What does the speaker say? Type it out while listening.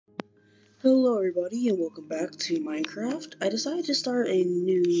Hello everybody and welcome back to Minecraft. I decided to start a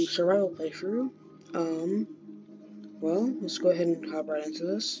new survival playthrough. Well, let's go ahead and hop right into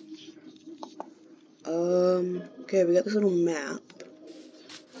this. Okay, we got this little map.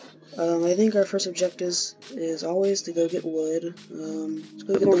 I think our first objective is always to go get wood. Let's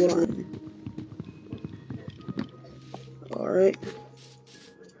go get the wood. Alright.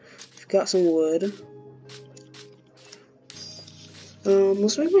 We've got some wood.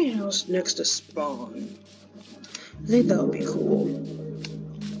 Let's make my house next to spawn. I think that would be cool.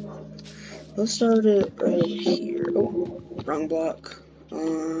 Let's start it right here. Oh, wrong block.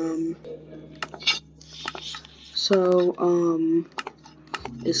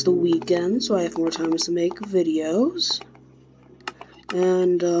 It's the weekend, so I have more time to make videos.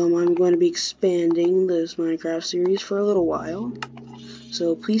 And, I'm going to be expanding this Minecraft series for a little while.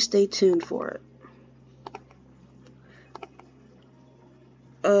 So please stay tuned for it.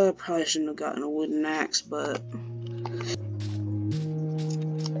 Probably shouldn't have gotten a wooden axe, but...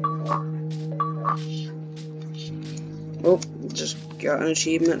 Oh, just got an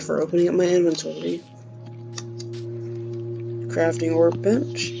achievement for opening up my inventory. Crafting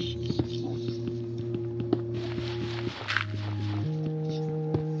workbench.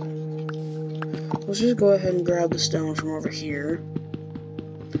 Let's just go ahead and grab the stone from over here.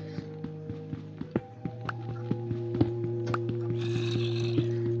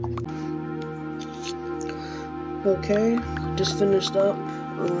 Okay, just finished up.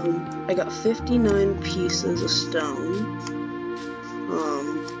 I got 59 pieces of stone.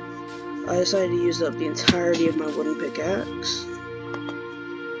 I decided to use up the entirety of my wooden pickaxe.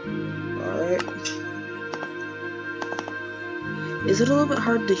 Alright. Is it a little bit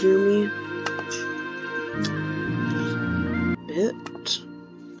hard to hear me?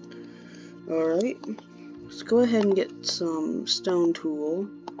 Alright. Let's go ahead and get some stone tool.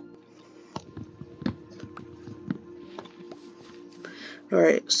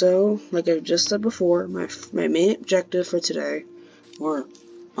 Alright, so, like I've just said before, my main objective for today, or,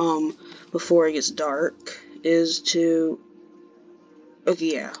 before it gets dark, is to,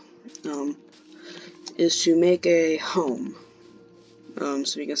 is to make a home,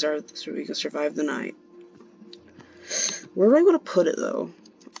 so we can survive the night. Where do I want to put it, though?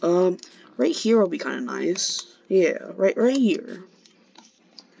 Right here will be kind of nice. Yeah, right here.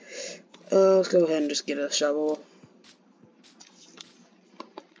 Let's go ahead and just get a shovel.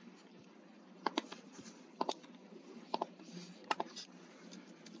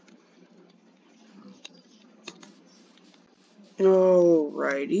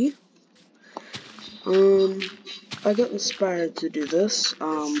 Alrighty. I got inspired to do this.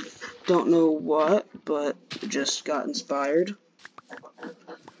 Don't know what, but just got inspired.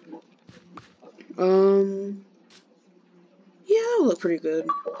 Yeah, it'll look pretty good.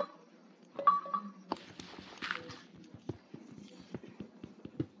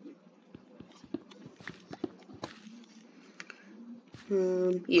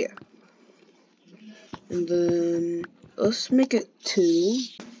 Yeah. And then, let's make it 2.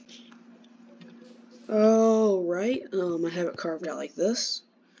 Alright, I have it carved out like this.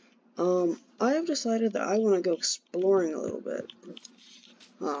 I have decided that I want to go exploring a little bit.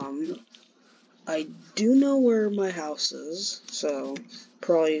 I do know where my house is, so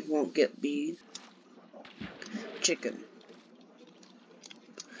probably won't get the chicken.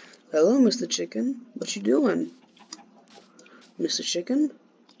 Hello, Mr. Chicken. What you doing? Mr. Chicken?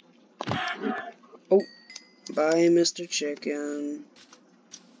 Oh, bye, Mr. Chicken.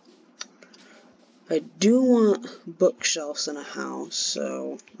 I do want bookshelves in a house,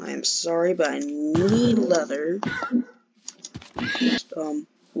 so I am sorry, but I need leather.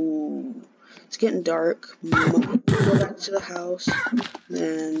 Ooh. It's getting dark. Might go back to the house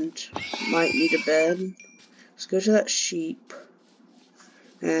and might need a bed. Let's go to that sheep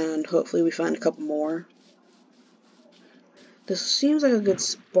and hopefully we find a couple more. This seems like a good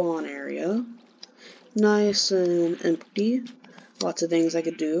spawn area. Nice and empty. Lots of things I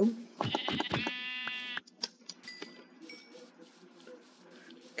could do.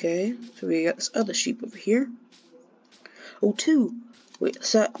 Okay, so we got this other sheep over here. Oh, 2! Wait,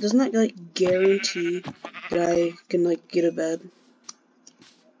 so doesn't that, like, guarantee that I can, like, get a bed?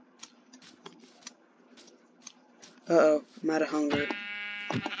 Uh-oh, I'm out of hunger.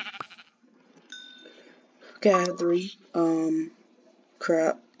 Okay, I have 3.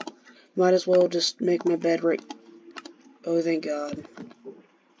 Crap. Might as well just make my bed right... Oh, thank God.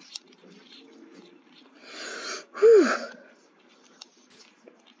 Whew.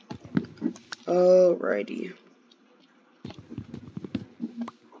 Alrighty.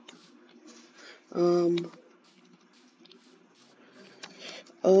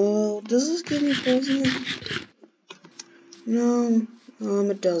 does this give me poison? No,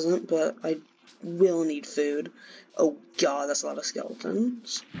 it doesn't, but I will need food. Oh god, that's a lot of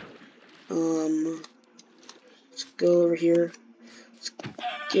skeletons. Let's go over here. Let's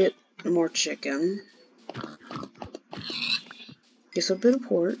get more chicken. Get a bit of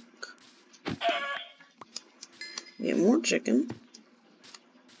pork. Get more chicken.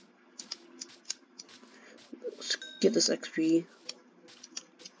 Let's get this XP.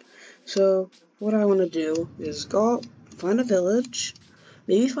 So, what I want to do is go out, find a village,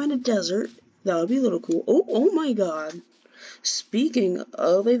 maybe find a desert. That would be a little cool. Oh my god. Speaking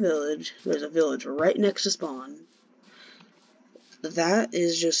of a village, there's a village right next to spawn. That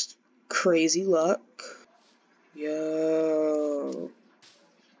is just crazy luck. Yo,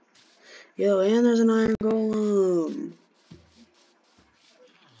 and there's an iron golem.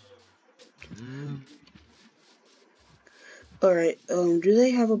 Alright, do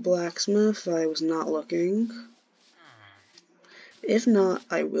they have a blacksmith? I was not looking. If not,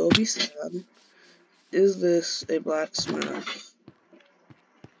 I will be sad. Is this a blacksmith?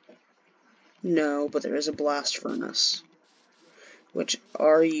 No, but there is a blast furnace, which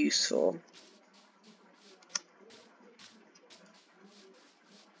are useful.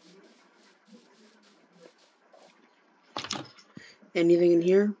 Anything in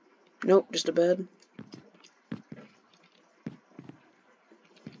here? Nope, just a bed.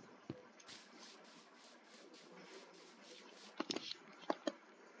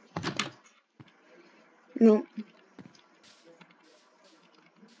 Nope.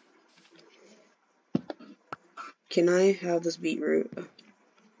 Can I have this beetroot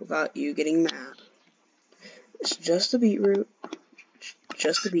without you getting mad? It's just a beetroot. It's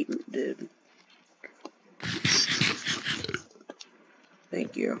just a beetroot, dude.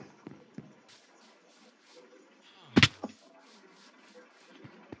 Thank you.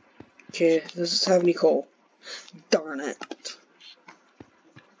 Okay, does this have any coal? Darn it.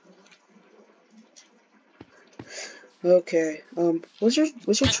 Okay, what's your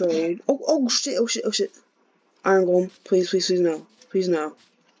trade? Oh shit. Iron Golem, please no. Please no.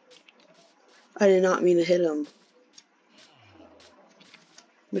 I did not mean to hit him.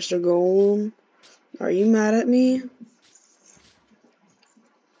 Mr. Golem, are you mad at me?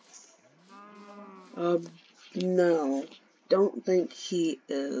 No. Don't think he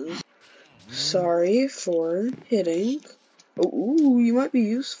is. Sorry for hitting. Oh, ooh, you might be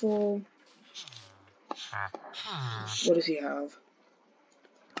useful. What does he have?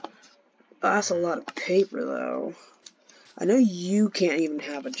 That's a lot of paper, though. I know you can't even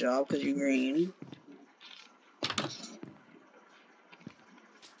have a job because you're green.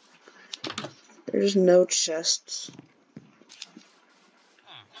 There's no chests.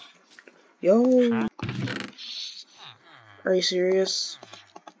 Yo! Are you serious?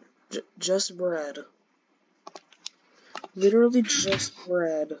 Just bread. Literally just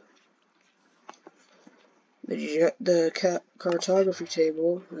bread. The cartography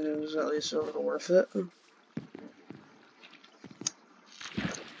table is at least a little worth it.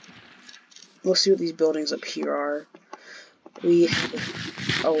 Let's see what these buildings up here are. We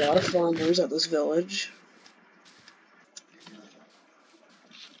have a lot of farmers at this village.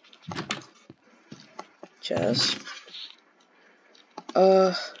 Chest.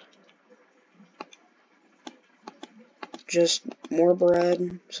 Just more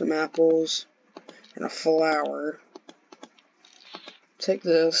bread, some apples, and a flour. Take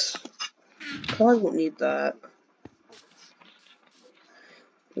this. Probably won't need that.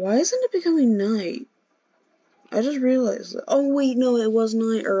 Why isn't it becoming night? I just realized that. Oh wait, no, it was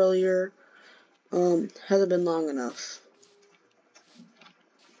night earlier. Hasn't been long enough.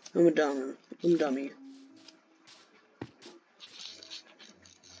 I'm a dummy.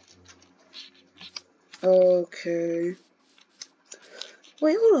 Okay.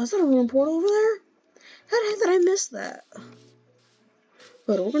 Wait, hold on, is that a ruin portal over there? How the heck did I miss that?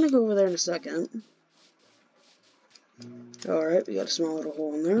 But we're gonna go over there in a second. Alright, we got a small little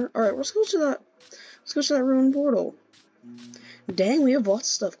hole in there. Alright, let's go to that ruined portal. Dang, we have lots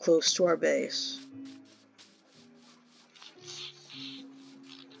of stuff close to our base.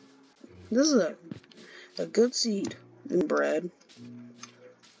 This is a good seed and bread.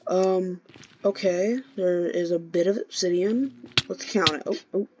 Okay, there is a bit of obsidian. Let's count it.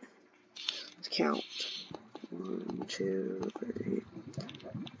 Oh. Let's count. 1, 2, 3,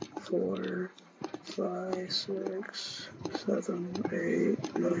 4, 5, 6, 7,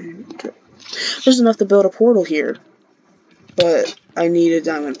 8, 9, 10. There's enough to build a portal here. But I need a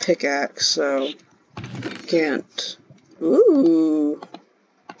diamond pickaxe, so can't. Ooh.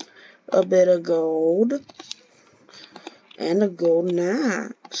 A bit of gold. And a golden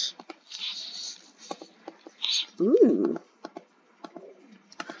axe. Ooh.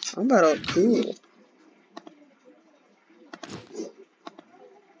 I'm about to look cool.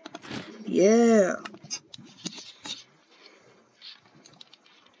 Yeah.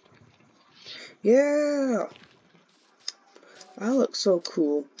 Yeah. I look so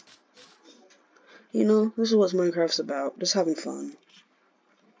cool. You know, this is what Minecraft's about. Just having fun.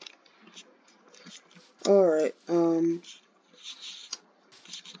 Alright, I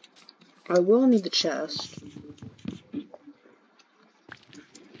will need the chest.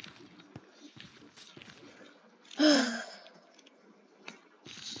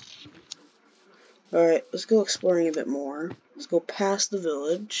 Alright, let's go exploring a bit more. Let's go past the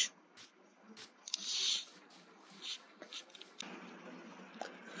village.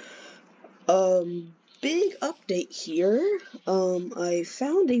 Big update here. I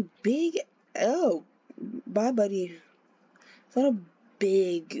found a big, oh, bye buddy. Found a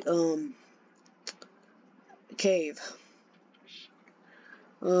big, cave.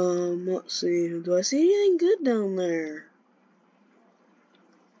 Let's see, do I see anything good down there?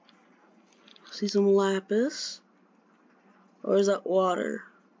 See some lapis? Or is that water?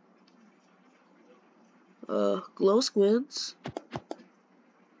 Glow squids.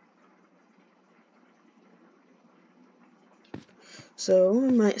 So, I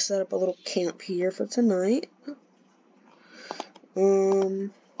might set up a little camp here for tonight.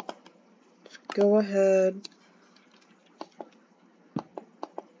 Let's go ahead.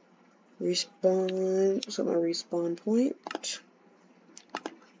 Respawn, set my respawn point.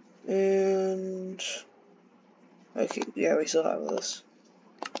 And, okay, yeah, we still have this.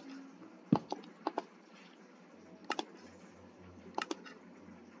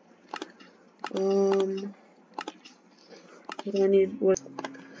 What do I need?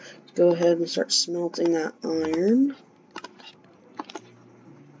 Go ahead and start smelting that iron.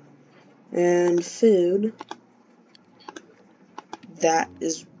 And food. That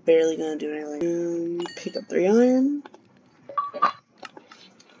is barely gonna do anything. And pick up 3 iron.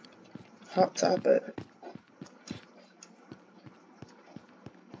 Hot top it.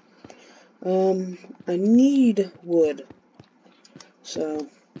 I need wood. So,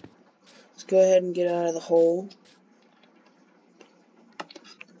 let's go ahead and get out of the hole.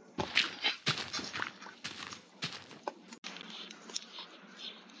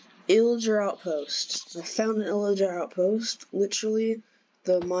 Illager Outpost. I found an Illager Outpost. Literally,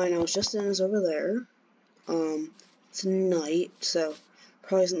 the mine I was just in is over there. It's night, so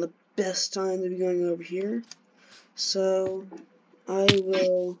probably isn't the best time to be going over here. So, I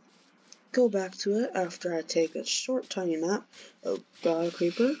will go back to it after I take a short, tiny nap. Oh god, a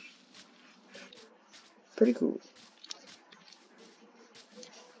creeper. Pretty cool.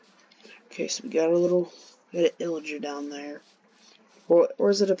 Okay, so we got an Illager down there. Or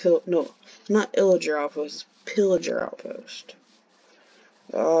is it a no, not Illager Outpost, it's Pillager Outpost.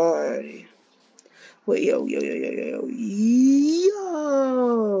 Alrighty. Wait, yo.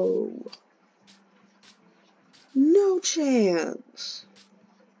 No chance.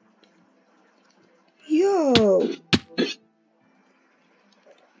 Yo.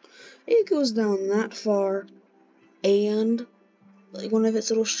 It goes down that far. And, like, one of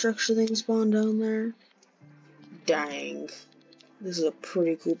its little structure things spawned down there. Dang. This is a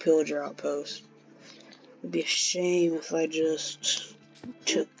pretty cool Pillager Outpost. It'd be a shame if I just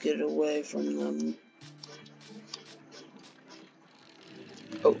took it away from them.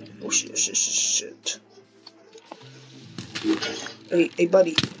 Oh shit. Hey,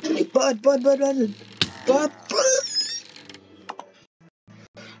 buddy. Hey, bud.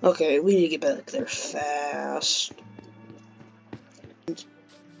 Okay, we need to get back there fast.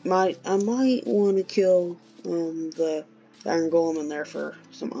 I might want to kill, the iron golem in there for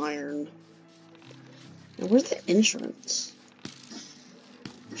some iron. And where's the entrance?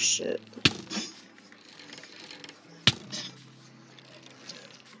 Shit.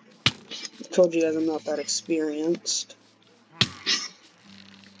 I told you guys I'm not that experienced.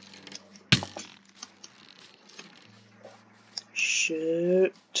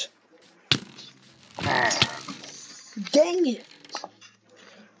 Shit. Dang it!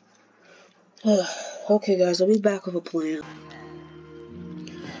 Okay, guys, I'll be back with a plan.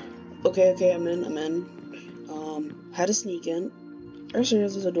 Okay, I'm in. Had to sneak in. Actually,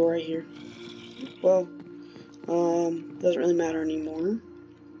 there's a door right here. Well, doesn't really matter anymore.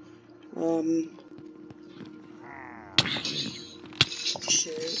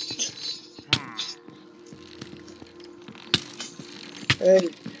 Shit. Hey,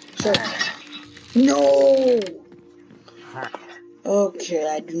 shut up. No! Okay,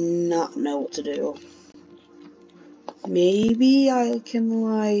 I do not know what to do. Maybe I can,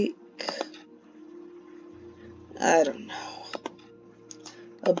 like, I don't know.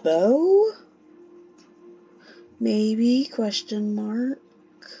 A bow? Maybe, question mark.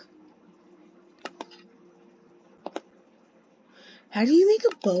 How do you make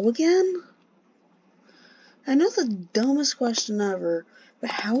a bow again? I know the dumbest question ever, but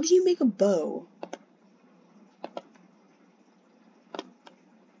how do you make a bow?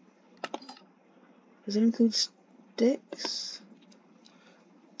 Does it include sticks?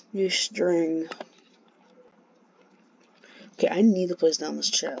 Use string. Okay, I need to place down this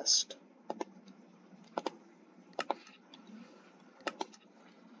chest.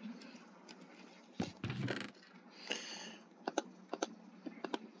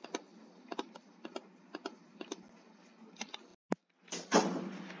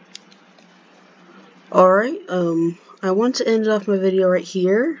 Alright, I want to end off my video right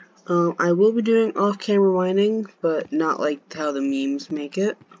here. I will be doing off-camera mining, but not like how the memes make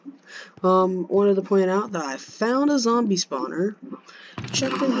it. Wanted to point out that I found a zombie spawner.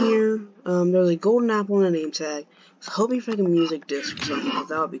 Checked in here, there's a golden apple and a name tag. I was hoping for like a music disc or something, but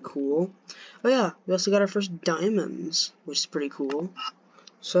that would be cool. Oh yeah, we also got our first diamonds, which is pretty cool.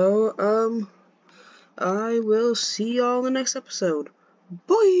 So, I will see y'all in the next episode.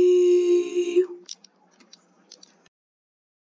 Bye!